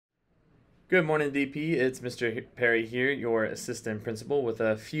Good morning, DP. It's Mr. Perry here, your assistant principal, with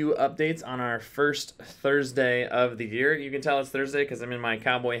a few updates on our first Thursday of the year. You can tell it's Thursday because I'm in my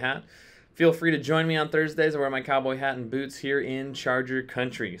cowboy hat. Feel free to join me on Thursdays. I wear my cowboy hat and boots here in Charger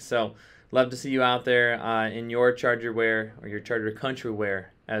Country. So, love to see you out there in your Charger wear or your Charger Country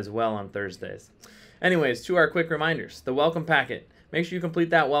wear as well on Thursdays. Anyways, to our quick reminders, the welcome packet. Make sure you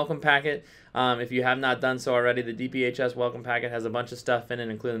complete that welcome packet. If you have not done so already, the DPHS welcome packet has a bunch of stuff in it,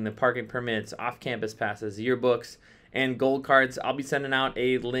 including the parking permits, off-campus passes, yearbooks, and gold cards. I'll be sending out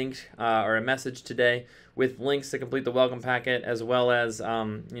a link or a message today with links to complete the welcome packet, as well as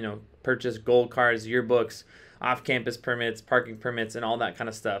purchase gold cards, yearbooks, off-campus permits, parking permits, and all that kind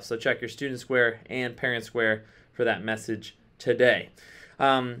of stuff. So check your Student Square and Parent Square for that message today.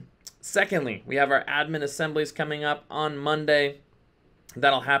 Secondly, we have our admin assemblies coming up on Monday.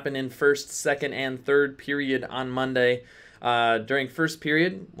 That'll happen in first, second, and third period on Monday. During first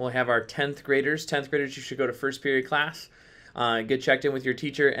period, we'll have our 10th graders. 10th graders, you should go to first period class, get checked in with your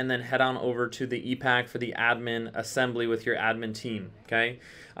teacher, and then head on over to the EPAC for the admin assembly with your admin team, okay?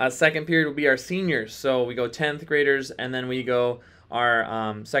 Second period will be our seniors. So we go 10th graders, and then we go,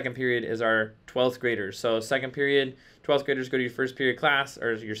 our second period is our 12th graders. So second period, 12th graders go to your first period class,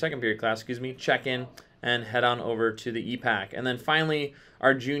 or your second period class, excuse me, check in, and head on over to the EPAC. And then finally,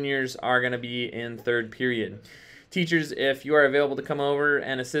 our juniors are going to be in third period. Teachers, if you are available to come over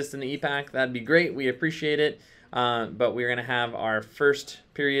and assist in the EPAC, that'd be great. We appreciate it. But we're going to have our first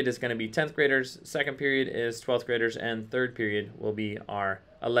period is going to be 10th graders, second period is 12th graders, and third period will be our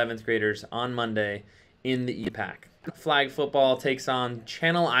 11th graders on Monday in the EPAC. Flag football takes on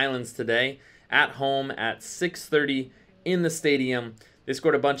Channel Islands today at home at 6:30 in the stadium. They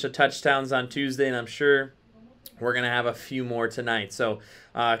scored a bunch of touchdowns on Tuesday, and I'm sure we're going to have a few more tonight. So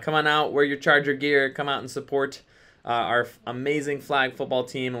come on out, wear your Charger gear, come out and support our amazing flag football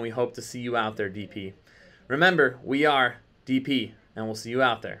team, and we hope to see you out there, DP. Remember, we are DP, and we'll see you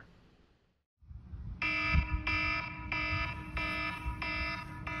out there.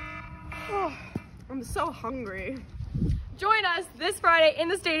 Oh, I'm so hungry. Join us this Friday in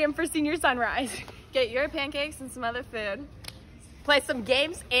the stadium for Senior Sunrise. Get your pancakes and some other food. Play some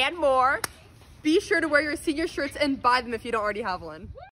games and more. Be sure to wear your senior shirts and buy them if you don't already have one.